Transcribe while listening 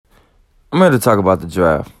I'm here to talk about the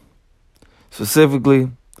draft, specifically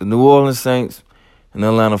the New Orleans Saints and the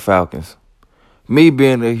Atlanta Falcons. Me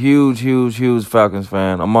being a huge Falcons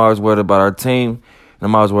fan, I'm always worried about our team, and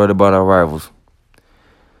I'm always worried about our rivals.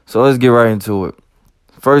 So let's get right into it.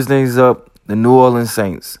 First things up, the New Orleans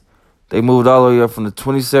Saints. They moved all the way up from the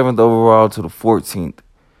 27th overall to the 14th.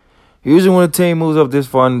 Usually when a team moves up this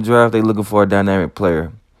far in the draft, they're looking for a dynamic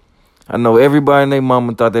player. I know everybody and their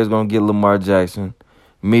mama thought they was going to get Lamar Jackson,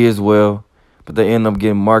 me as well, but they ended up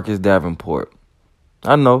getting Marcus Davenport.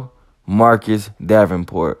 I know, Marcus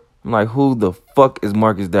Davenport. I'm like, who the fuck is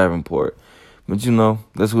Marcus Davenport? But you know,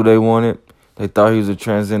 that's who they wanted. They thought he was a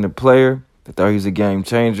transcendent player. They thought he was a game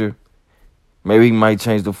changer. Maybe he might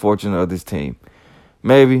change the fortune of this team.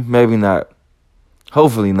 Maybe not.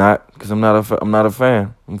 Hopefully not, because I'm not a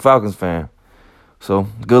fan. I'm a Falcons fan. So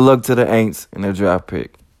good luck to the Aints in their draft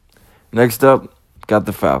pick. Next up, got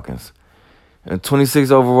the Falcons. In the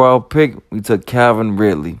 26th overall pick, we took Calvin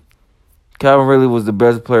Ridley. Calvin Ridley was the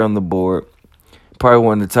best player on the board. Probably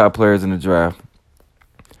one of the top players in the draft.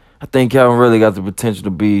 I think Calvin Ridley got the potential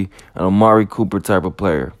to be an Amari Cooper type of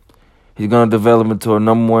player. He's going to develop into a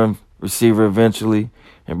number one receiver eventually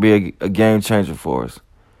and be a game changer for us.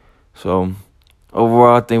 So,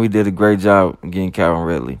 overall, I think we did a great job getting Calvin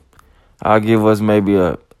Ridley. I'll give us maybe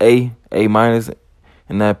a A-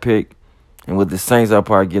 in that pick. And with the Saints, I'll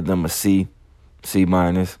probably give them a C-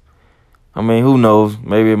 I mean, who knows?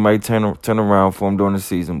 Maybe it might turn around for them during the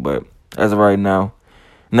season. But as of right now,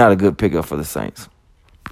 not a good pickup for the Saints.